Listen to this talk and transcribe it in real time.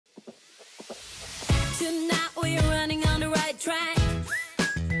Tonight we're running on the right track.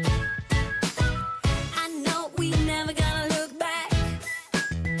 I know we never gonna look back.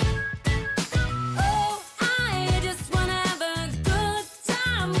 Oh, I just wanna have a good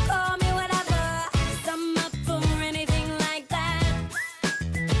time. Call me whatever, 'cause I'm up for anything like that.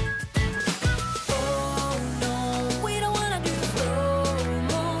 Oh no, we don't wanna do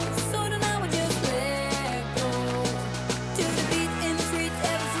slow-mo, so tonight we just let go. To the beat in the street,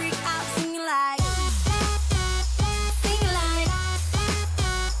 every freak out singing like,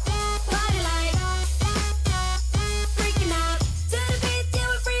 party like, freaking out. To the beat, yeah,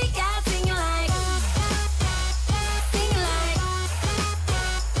 we freak out singing like,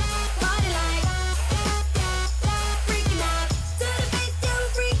 party like, freaking out. To the beat, yeah, we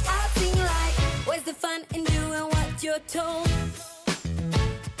freak out singing like. Where's the fun in doing what you're told?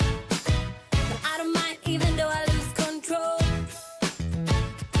 But I don't mind even though I lose control.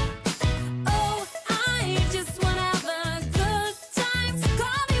 Oh, I just wanna have a good time. So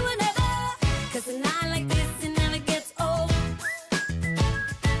call me whenever, 'cause a night like this, it never gets old.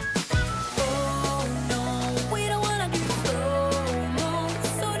 Oh no, we don't wanna do slow-mo,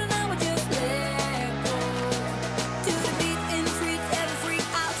 so tonight we just let go. To the beat in the street, every freak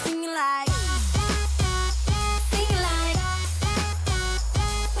out singing like,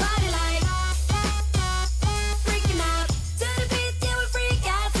 party like, freaking out. To the beat, yeah, we freak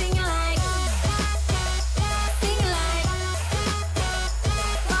out singing like,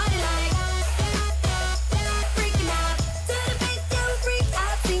 party like, freaking out. To the beat, yeah, we freak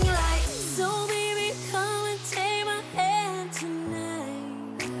out singing like. So baby, come and take my hand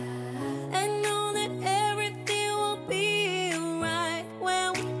tonight, and know that everything will be alright. When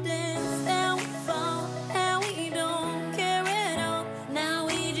we dance and we fall and we don't care at all. Now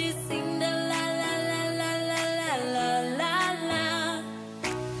we just sing the la la la la la la la la la.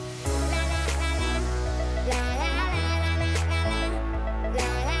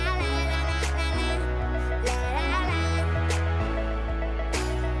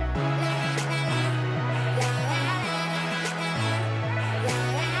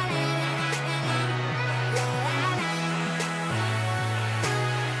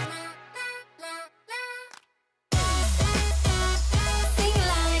 Sing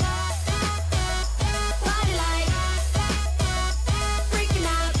like, party like, freaking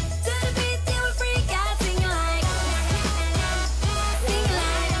out. To the beat, yeah, we freak out singing like,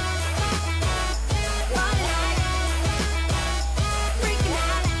 party like, freaking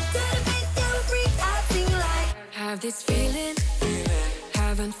out. To the beat, yeah, we freak out singing like. Have this feeling,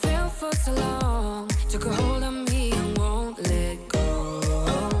 haven't felt for so long. Took a hold of me and won't let go.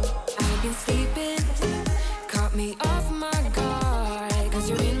 I've been sleeping, caught me off my guard, 'cause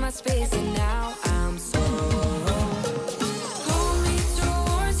you're in my space and now I'm so. Pull me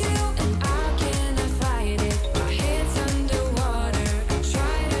towards you and I cannot fight it. My head's underwater, I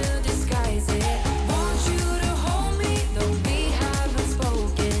try to disguise it. Want you to hold me, though we haven't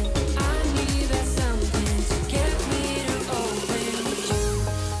spoken. I need that something to get me to open. You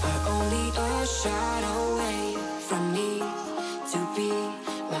are only a shot away.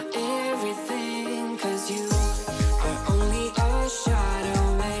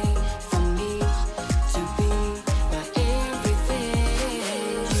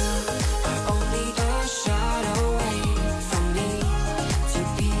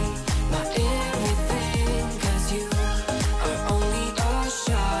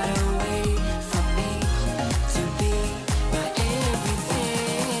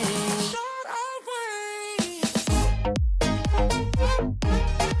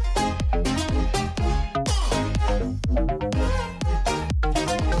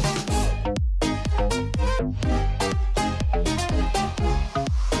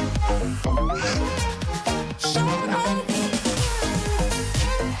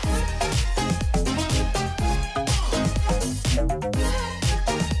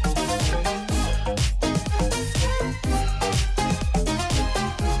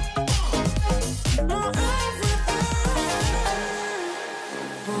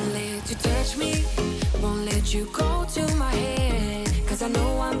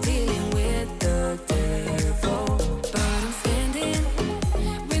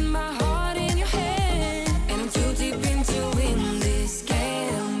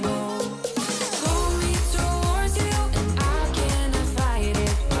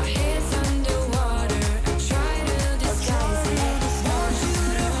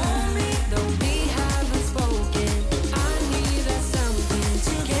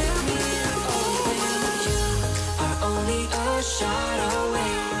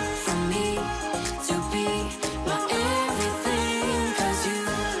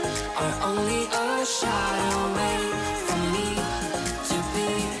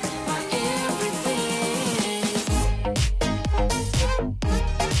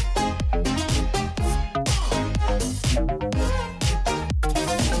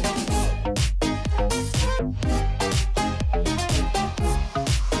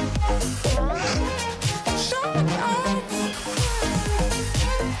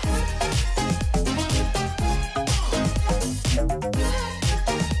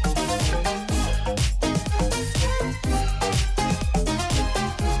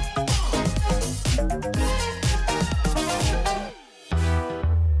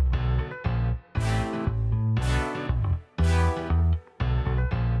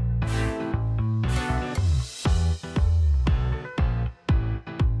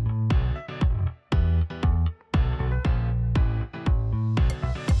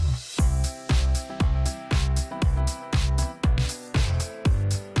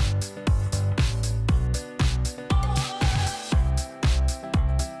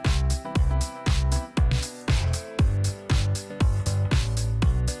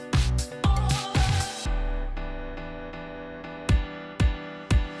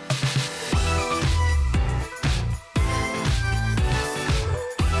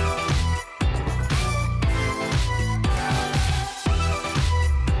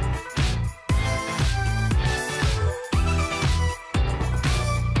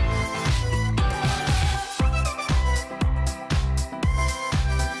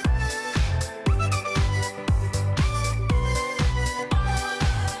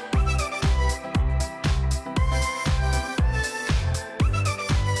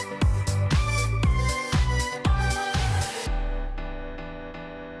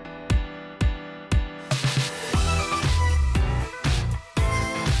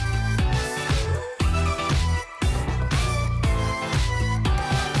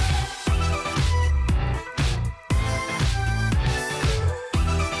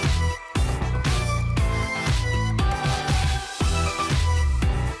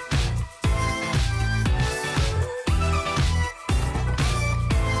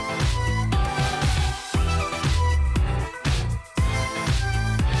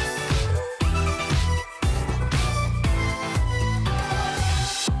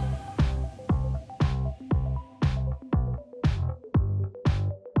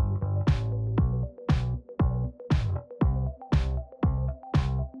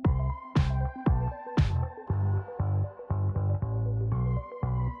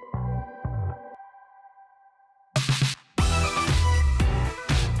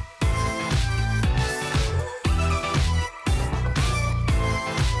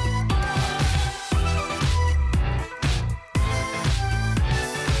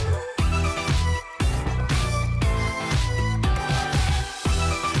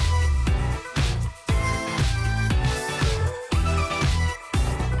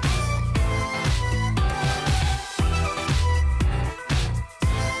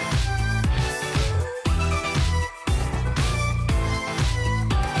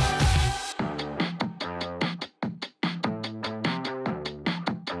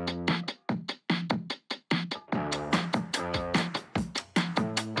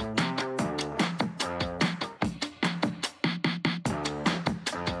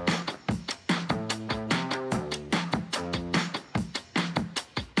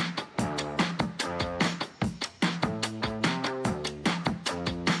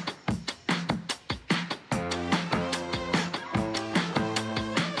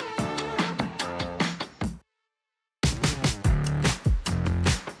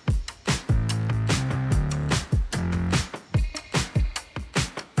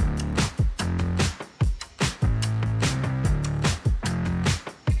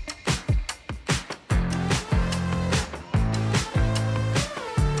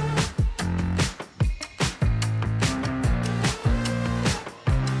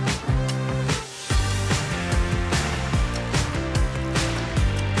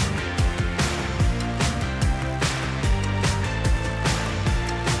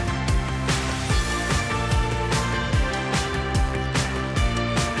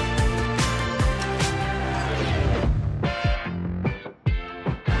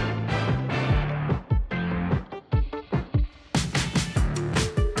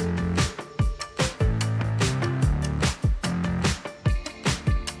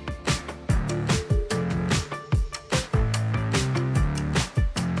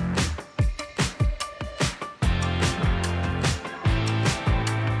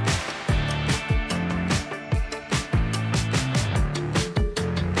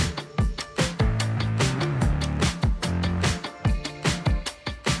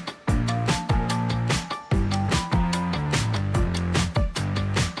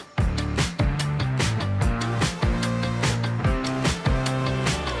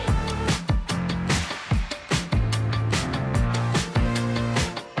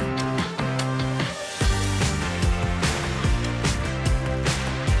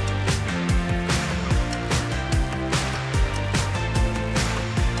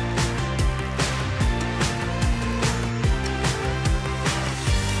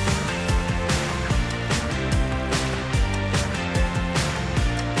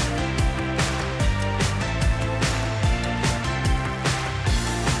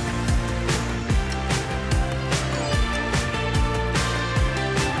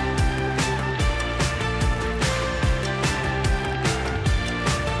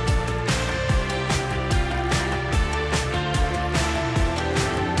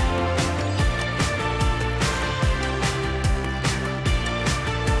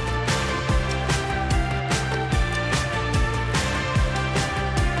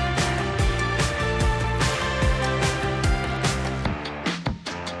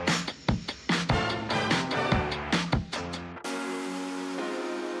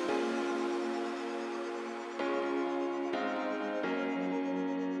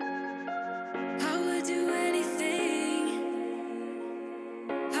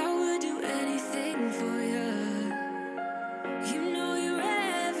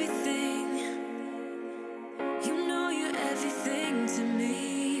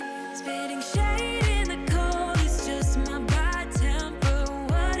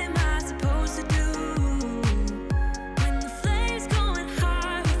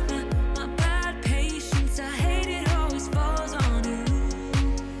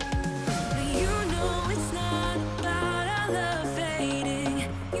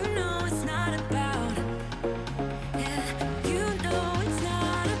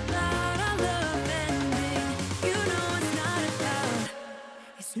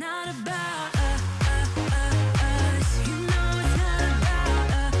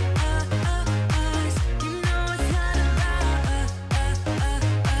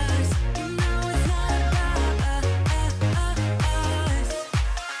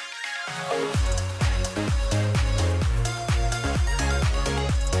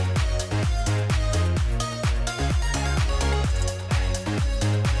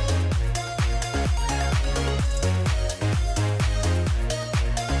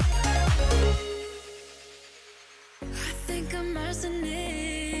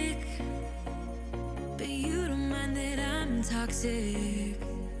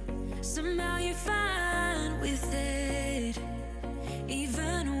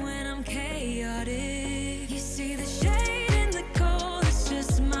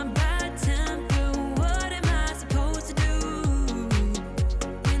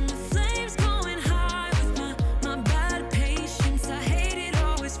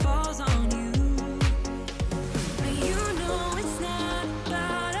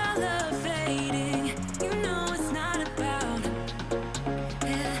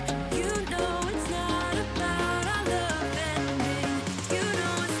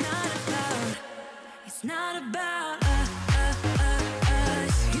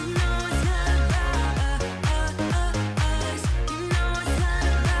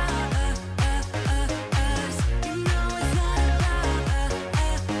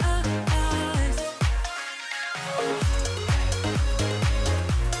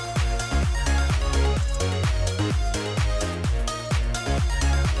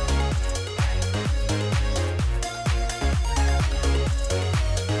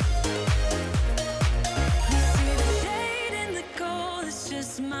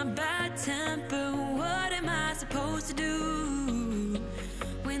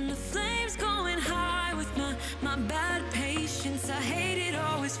 my bad patience. I hate it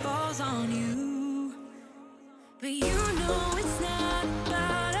always falls on you. But you know it's not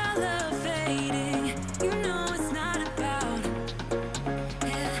about our love fading. You know it's not about,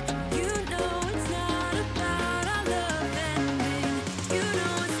 yeah. You know it's not about our love ending. You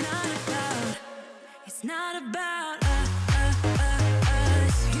know it's not about, it's not about us.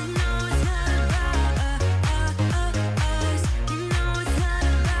 You know it's not about us. You know it's not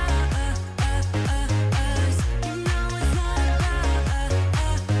about us. You know it's not about us.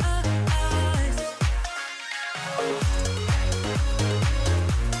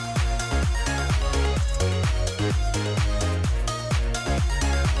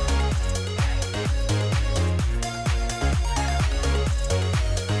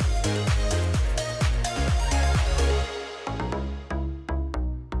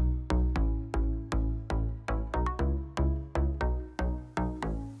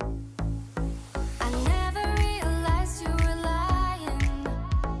 I never realized you were lying.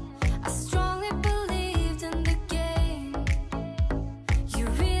 I strongly believed in the game. You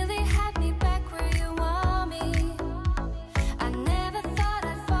really had me back where you want me. I never thought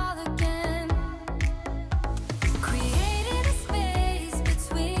I'd fall again. Created a space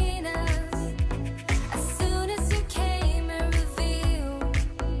between us. As soon as you came and revealed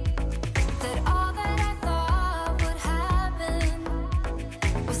that all that I thought would happen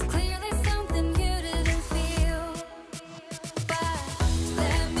was clearly something you didn't feel. But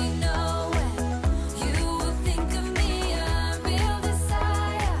let me know when you will think of me, a real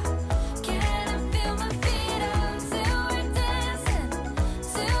desire. Can I feel my feet until we're dancing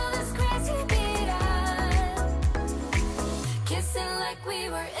to this crazy beat? Kissing like we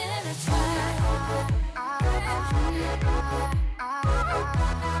were in a trap.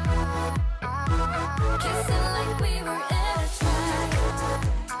 Kissing like we were in a trap.